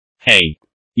Hey,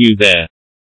 you there.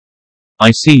 I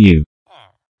see you.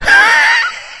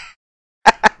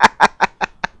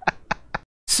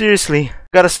 Seriously,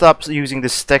 gotta stop using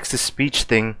this text-to-speech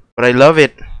thing, but I love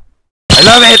it. I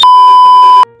love it!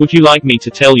 Would you like me to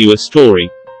tell you a story?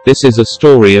 This is a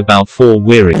story about three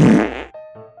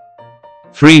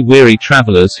weary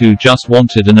travelers who just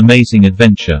wanted an amazing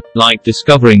adventure, like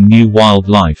discovering new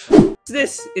wildlife. What's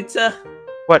this? It's a...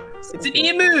 What? It's an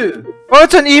emu! Oh,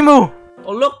 it's an emu!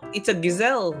 Oh look, it's a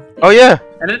gazelle. Oh yeah!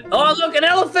 And oh look, an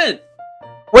elephant!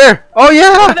 Where? Oh Over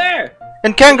yeah! there!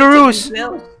 And kangaroos!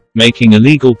 Gazelle. Making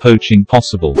illegal poaching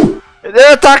possible.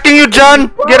 They're attacking you,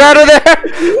 John! Get out of there!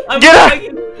 Get out!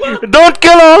 Don't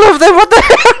kill all of them! What the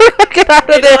hell? Get out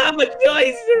of there! I don't have a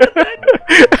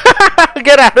choice!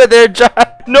 Get out of there, John!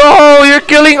 No! You're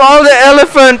killing all the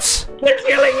elephants! They're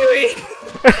killing me!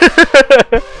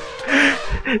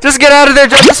 Just get out of there,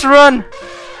 John! Just run!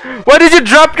 Why did you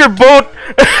drop your boat?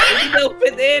 Don't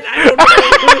fit in! I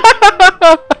don't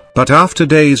know! But after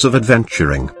days of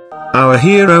adventuring, our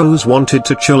heroes wanted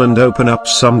to chill and open up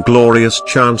some glorious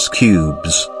chance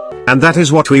cubes. And that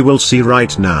is what we will see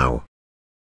right now.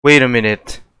 Wait a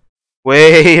minute.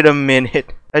 Wait a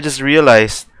minute. I just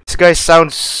realized. This guy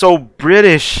sounds so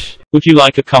British. Would you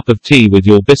like a cup of tea with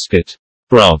your biscuit?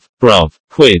 Bruv,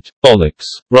 quid, bollocks,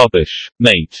 rubbish,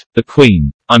 mate, the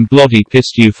queen, I'm bloody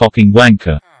pissed you fucking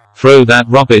wanker. Throw that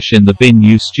rubbish in the bin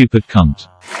you stupid cunt.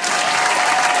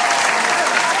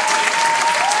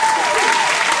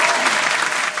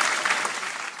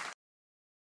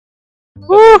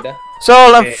 Woo!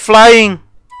 Sol, I'm flying.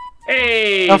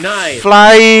 Hey, I'm nice!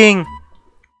 flying.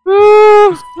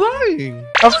 Woo! Flying.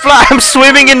 I'm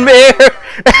swimming in air.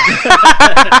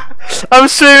 I'm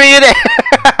swimming in air.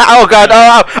 Oh god!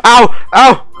 Oh! Ow!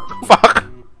 Ow! Fuck!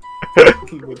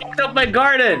 Picked up my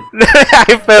garden!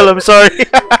 I fell. I'm sorry.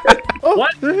 Oh,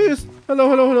 What? there he is. Hello.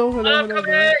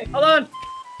 Hold on!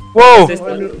 Whoa!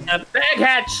 A bag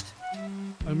hatched!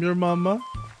 I'm your mama.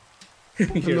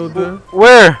 Hello there.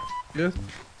 Where? Yes.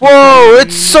 Whoa!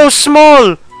 It's so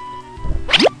small.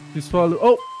 You swallow.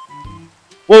 Oh,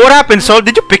 Well, what happened, Sol?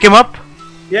 Did you pick him up?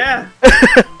 Yeah!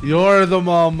 you're the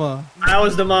mama. I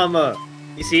was the mama.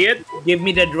 You see it? Give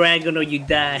me the dragon or you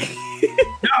die.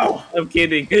 No! I'm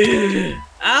kidding.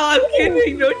 Ow, I'm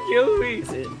kidding. Don't kill me.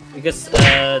 Because,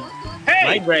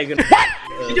 my dragon...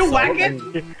 Did you whack it?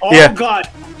 Oh, Yeah. God.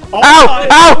 Oh, Ow! God.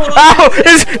 Ow! Ow!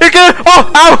 It's gonna...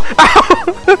 Oh! Ow! Ow!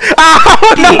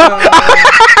 Ow! No!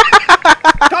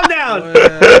 Calm down.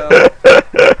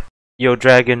 Well, Yo,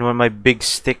 dragon, want my big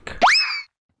stick?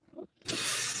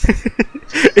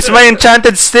 It's my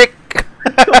enchanted stick.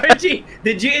 Orgy,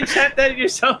 did you enchant that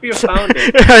yourself? You found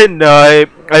it. No,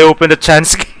 I opened a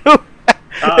chance cube.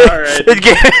 Alright. It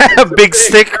gave a big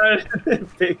stick.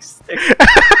 Big stick.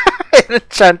 An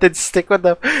enchanted stick. What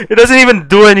the? It doesn't even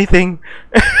do anything.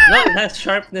 No, it has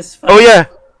sharpness 5. Oh yeah.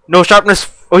 No sharpness.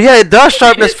 Oh yeah, it does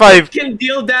sharpness 5. It can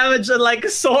deal damage like a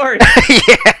sword.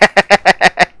 Yeah.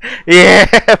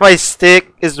 Yeah. My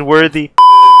stick is worthy.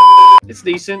 It's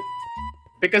decent.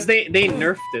 Because they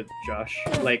nerfed it, Josh.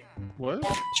 Like, what?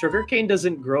 sugarcane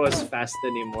doesn't grow as fast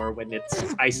anymore when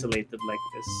it's isolated like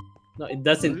this. No, it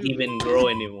doesn't even grow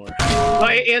anymore. No,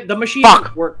 the machine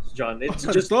Fuck. works, John. It's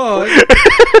I just... thought.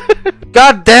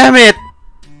 God damn it.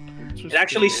 It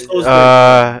actually slows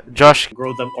them Josh,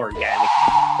 grow them organic.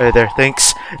 right there.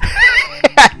 Thanks.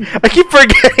 I keep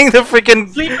forgetting the freaking.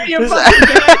 Sleep in your fucking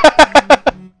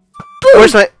bed!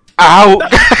 Where's my? Ow!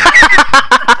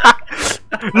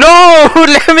 No!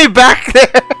 Let me back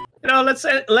there. You know, let's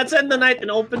end the night and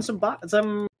open some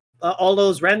all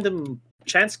those random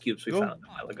chance cubes we found a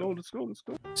while ago. Let's go.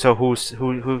 So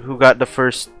who got the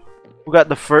first? Who got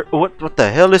the first? What the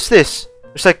hell is this?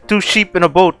 There's like 2 sheep in a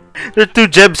boat. There are 2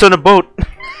 Jebs on a boat.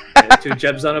 Yeah, 2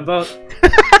 Jebs on a boat.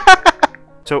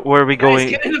 So where are we Guys, going?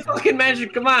 get in the fucking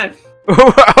magic, come on!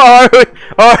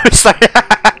 Sorry.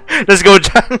 Let's go,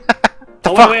 John.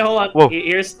 Oh, wait, hold on. Whoa.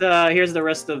 Here's the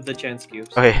rest of the chance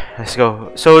cubes. Okay, let's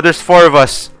go. So there's 4 of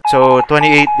us. So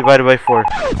 28 divided by 4.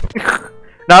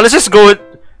 Now let's just go.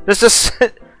 Let's just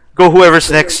go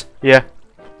whoever's next. Yeah.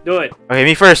 Do it. Okay,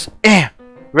 me first.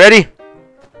 Ready?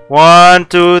 1,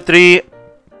 2, 3.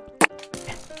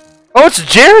 Oh, it's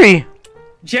Jerry.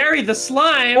 Jerry the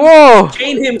slime. Whoa.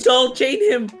 Chain him, Soul. Chain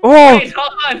him. Whoa. Wait,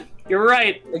 hold on. You're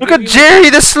right. Look at Jerry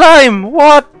the slime.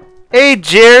 What? Hey,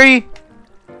 Jerry.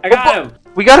 I got him.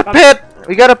 We got a pet.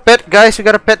 We got a pet, guys. We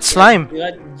got a pet slime. You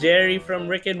got Jerry from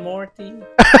Rick and Morty.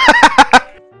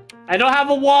 I don't have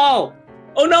a wall.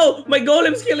 Oh no, my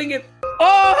golem's killing it.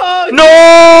 Oh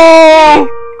No!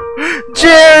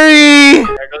 Jerry!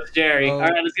 There goes Jerry.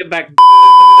 Alright, let's get back.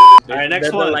 Alright,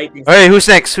 next one. Alright, who's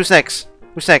next? Who's next?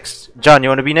 Who's next? John, you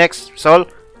wanna be next? Saul?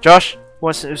 Josh?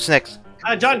 Who's next?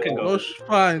 John can go. Oh,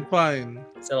 fine.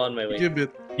 Still on my way. Give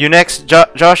it. You next,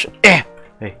 Josh? Hey,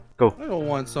 go. I don't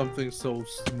want something so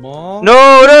small.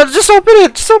 No, just open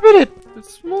it. Just open it.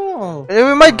 It's small.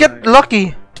 We might get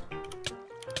lucky.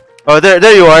 Oh,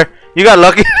 there you are. You got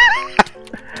lucky.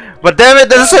 But damn it,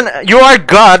 listen, you are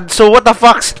God, so what the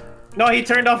fuck's... No, he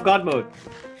turned off God mode.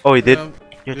 Oh, he did?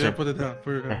 Your Yeah, turn. put it down.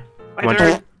 Put it down. My Come on.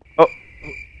 turn. Oh.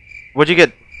 What'd you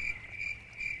get?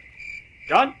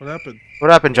 John? What happened? What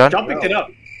happened, John? John picked it up.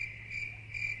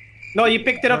 No, you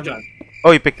picked it up, John. Oh,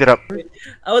 you picked it up.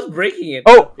 I was breaking it.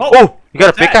 Oh! You got a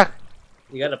What's that? pickaxe?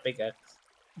 You got a pickaxe.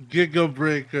 Giga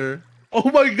Breaker. Oh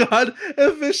my god!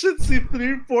 Efficiency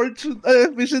 3, fortune.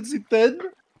 Efficiency 10?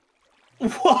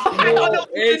 What?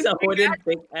 It's a wooden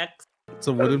pickaxe. It's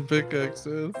a wooden pickaxe.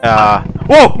 Whoa!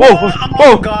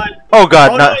 Oh god. Oh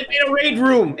god, Oh no, it made a raid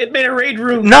room. It made a raid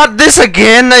room. not this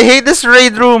again! I hate this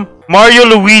raid room! Mario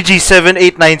Luigi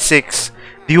 7896.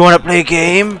 Do you wanna play a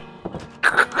game?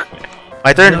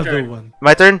 My turn? Another one.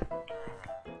 My turn?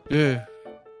 Yeah.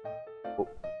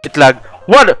 It lagged.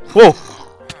 What? Whoa!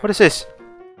 What is this?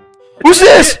 Who's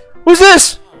this? Who's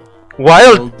this?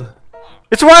 Wild.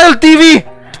 It's Wild TV!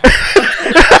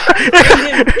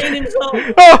 Chain himself.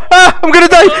 I'm gonna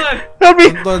die! Help me!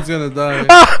 Anton's gonna die.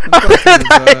 I'm Anton's gonna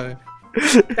gonna die! die.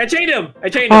 I chained him. I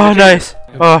chained him. Oh, nice.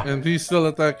 Oh. And he's still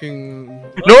attacking.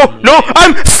 No!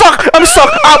 I'm stuck! I'm stuck!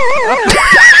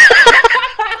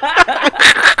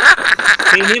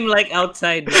 Chain him like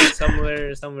outside, like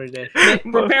somewhere there.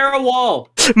 Prepare a wall.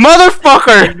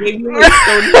 Motherfucker! Give me a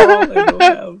stone wall. I don't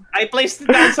have. I placed it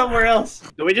down somewhere else.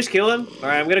 Do we just kill him? All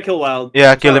right, I'm gonna kill Wild.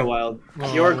 Yeah, I'm kill sorry, him. Wild.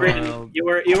 Oh, You were great. Wild. You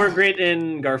were great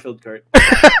in Garfield Kart.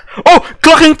 Oh!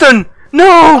 Cluckington! No!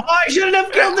 Oh, I shouldn't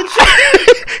have killed the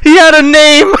chicken. He had a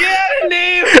name! He had a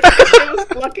name. It was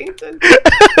Cluckington.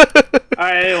 All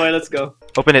right, anyway, let's go.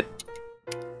 Open it.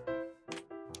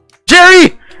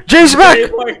 Jerry! Jerry's back!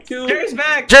 Jerry's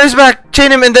back. Jerry's back!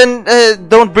 Chain him and then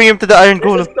don't bring him to the iron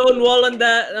There's golem. a stone wall on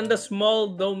the small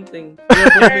dome thing. Yeah,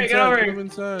 put Jerry, him get over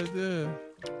inside. Put here. him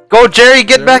inside. Yeah. Go, Jerry!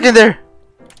 Get back in there!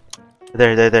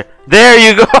 There. There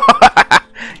you go!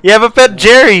 You have a pet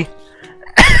Jerry!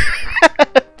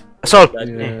 Sol!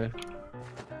 Yeah.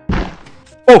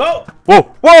 Oh!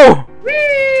 Whoa! Oh!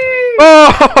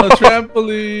 A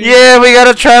trampoline. Yeah, we got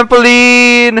a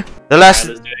trampoline! The Let's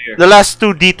do it here. The last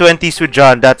two D20s with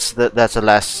John, that's the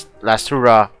last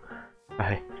hurrah.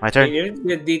 Okay, my turn. Even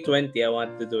the D20, I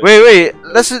want to do it. Wait,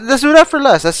 let's do that for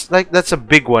last. That's a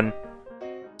big one.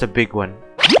 It's a big one.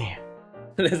 Yeah.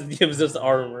 This gives us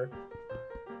armor.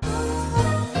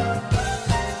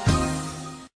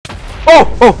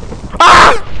 Oh!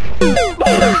 Ah!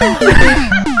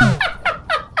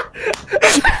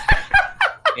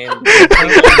 And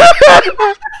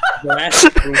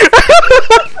blast proof.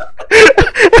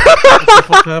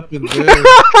 What happened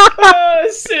there?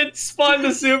 Sid spawned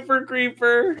the super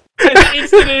creeper and it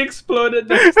instantly exploded.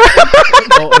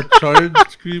 Oh, a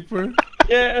charged creeper?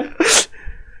 Yeah.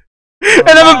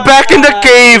 And I'm back in the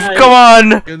cave. Come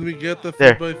on. Can we get the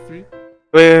There. 3x3?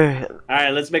 Wait.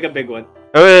 Alright, let's make a big one.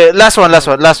 Last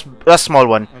small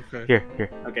one. Okay. Here.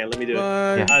 Okay, let me do it.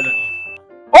 Bye. Yeah.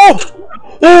 Oh!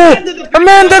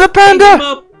 Amanda the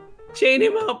panda! Chain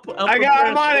him up.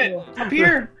 I'm on it. Up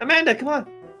here. Amanda, come on.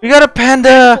 We got a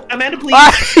panda. Amanda, please.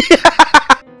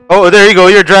 Oh, there you go.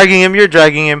 You're dragging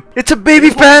him. It's a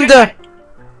baby panda.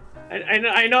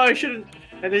 I know I shouldn't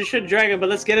drag him, but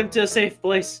let's get him to a safe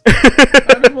place.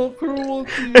 Animal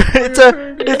cruelty. It's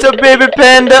a baby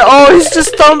panda. Oh, he's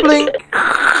just tumbling.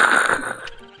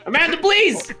 Amanda,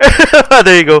 please.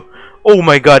 There you go. Oh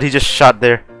my god, he just shot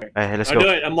there. Alright, let's I'll do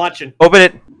go. it. I'm watching. Open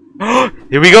it.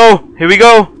 Here we go.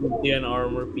 Yeah, an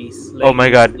armor piece. Oh my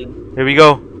god. Here we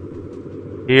go.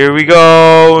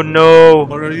 No.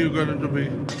 What are you gonna be?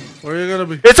 Where are you gonna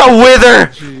be? It's a wither.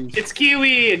 Jeez. It's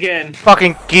Kiwi again.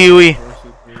 Fucking kiwi.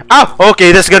 Ah,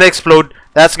 okay, that's gonna explode.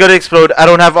 I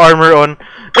don't have armor on.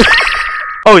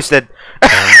 Oh, he's dead.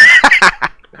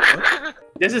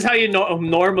 This is how you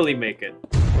normally make it.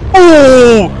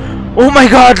 Oh my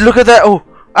god, look at that. Oh.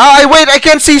 Wait, I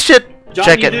can't see shit. John,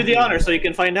 Check you it. do the honor so you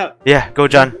can find out. Yeah, go,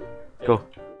 John. Go.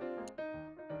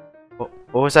 What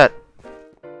was that?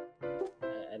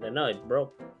 I don't know, it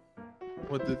broke.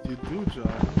 What did you do, John?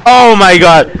 Oh my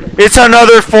god, it's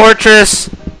another fortress.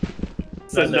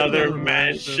 It's another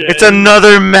mansion. It's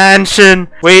another mansion.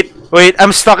 Wait,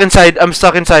 I'm stuck inside.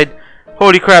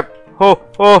 Holy crap. Oh.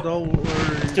 Don't worry.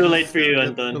 It's too late for you,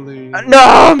 Anton. No,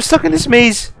 I'm stuck in this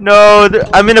maze. No,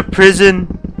 I'm in a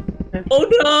prison. Oh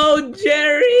no,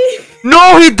 Jerry!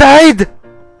 No, he died.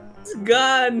 It's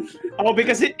gone. Oh,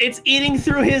 because it's eating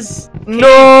through his.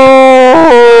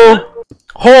 No!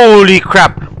 Holy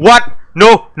crap! What?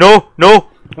 No! No! No!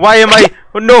 Why am I?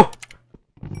 Oh, no!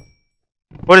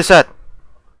 What is that?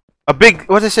 A big.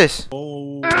 What is this?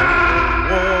 Oh. Whoa.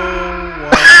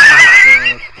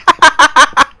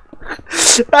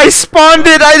 I spawned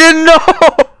it! I didn't know!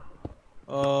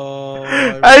 Oh.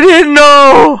 I didn't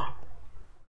know!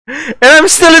 And I'm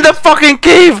still in the fucking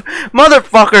cave!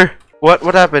 Motherfucker!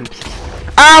 What happened?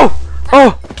 Ow!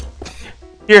 Oh!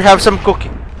 Here, have some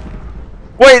cookie.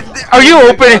 Wait, are you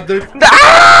opening?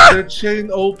 They're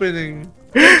chain opening.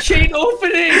 Chain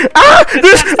opening! Ah!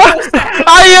 This,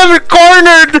 I am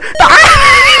cornered!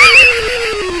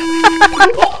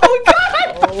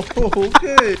 Oh,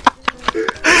 okay.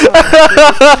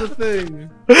 That's the thing.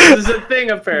 This is a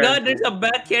thing, apparently. God, there's a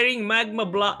bat carrying magma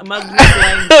line.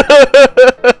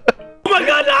 Oh my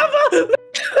God, lava!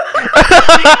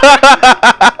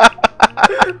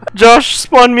 Josh,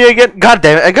 spawn me again. God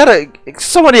damn it! I gotta.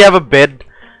 Somebody have a bed,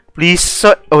 please.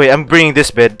 Oh wait, I'm bringing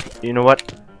this bed. You know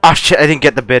what? Ah shit! I didn't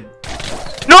get the bed.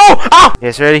 No! Ah!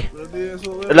 Yes, ready.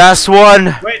 Last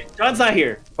one. Wait, John's not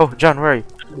here. Oh, John, where are you?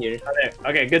 Here.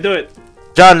 Okay, good, do it.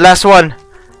 John, last one.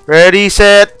 Ready,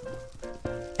 set.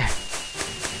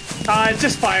 It's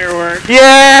just fireworks.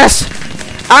 Yes!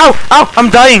 Ow! Ow! I'm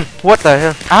dying. What the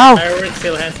hell? Ow! Fireworks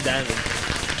still has damage.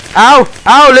 Ow!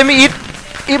 Ow! Let me eat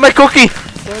my cookie.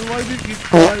 Then why do you keep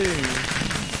dying?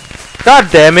 God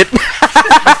damn it!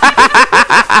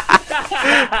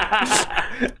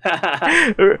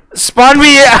 Spawn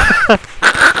me!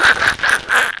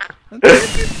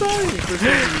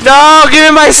 No! Give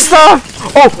me my stuff!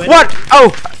 Oh! What?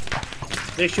 Oh!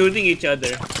 They're shooting each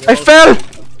other. I fell!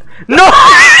 No!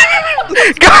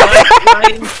 God!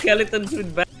 Flying skeletons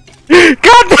with bats.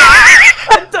 God!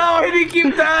 Why do you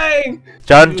keep dying?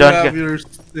 John, can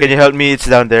you help me? It's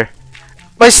down there.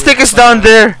 My stick is down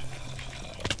there.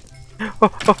 Oh!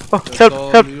 Help!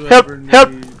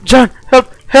 John,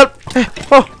 help!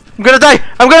 Oh! I'm gonna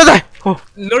die! Oh!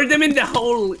 Lure them in the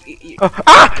hole.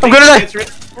 Ah! I'm gonna die!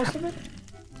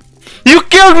 You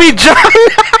killed me, John!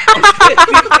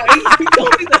 He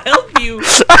told me to help you.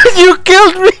 You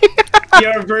killed me!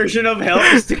 Your version of help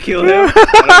is to kill him.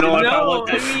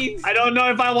 I don't know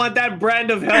if I want that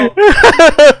brand of help.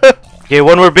 Okay,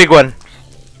 one more big one.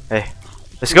 Hey,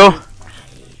 let's go.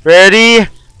 Ready?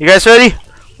 You guys ready?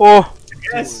 Oh.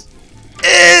 Yes.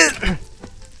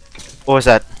 What was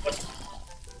that?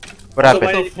 What Also,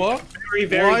 happened? What the fuck?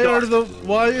 Very dark.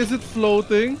 Why is it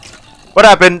floating? What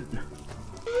happened?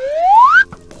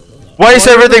 Why is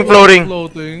everything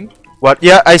floating? What?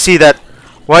 Yeah, I see that.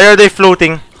 Why are they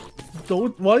floating?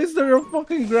 Why is there a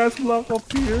fucking grass block up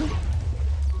here?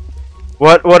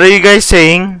 What are you guys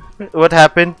saying? What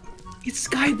happened? It's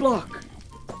Skyblock.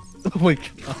 Oh my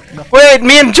god. No. Wait,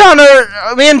 me and John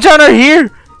are here.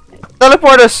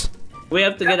 Teleport us. We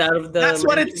have to get out of the. That's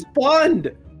what it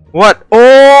spawned. What?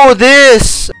 Oh,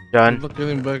 this. John. Look,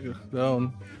 getting back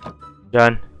down.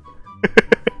 John.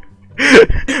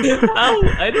 Ow,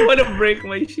 I don't want to break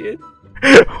my shit.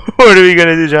 What are we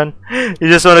gonna do, John? You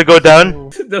just wanna go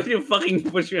down? Don't you fucking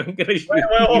push me, I'm gonna shoot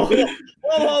Whoa. you.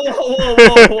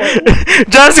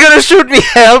 John's gonna shoot me,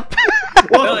 help!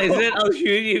 No, I said I'll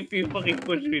shoot you if you fucking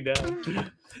push me down.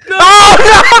 No! Oh,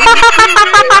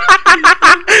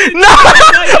 no!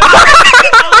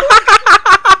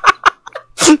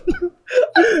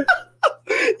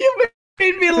 You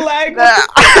made me lag.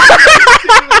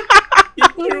 You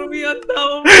threw me on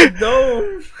top of the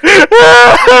dome.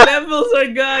 The levels are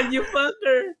gone, you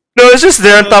fucker. No, it's just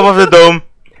there on top of the dome.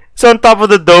 It's on top of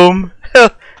the dome.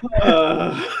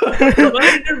 Why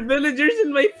are there villagers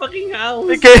in my fucking house?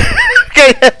 Okay.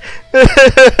 Okay.